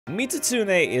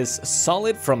Mitsusune is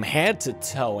solid from head to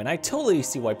toe, and I totally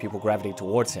see why people gravitate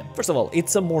towards him. First of all,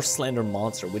 it's a more slender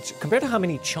monster, which compared to how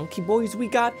many chunky boys we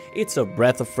got, it's a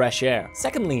breath of fresh air.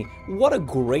 Secondly, what a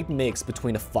great mix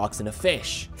between a fox and a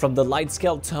fish. From the light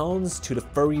scale tones to the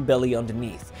furry belly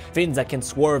underneath, fins that can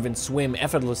swerve and swim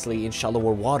effortlessly in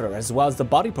shallower water, as well as the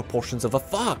body proportions of a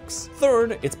fox.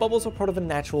 Third, its bubbles are part of a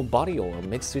natural body oil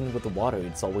mixed in with the water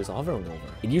it's always hovering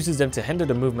over. It uses them to hinder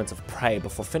the movements of prey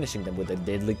before finishing them with a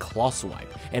deadly claw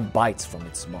swipe and bites from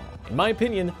its maw. In my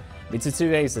opinion,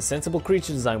 Mitsusune is a sensible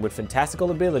creature design with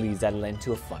fantastical abilities that lend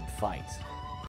to a fun fight.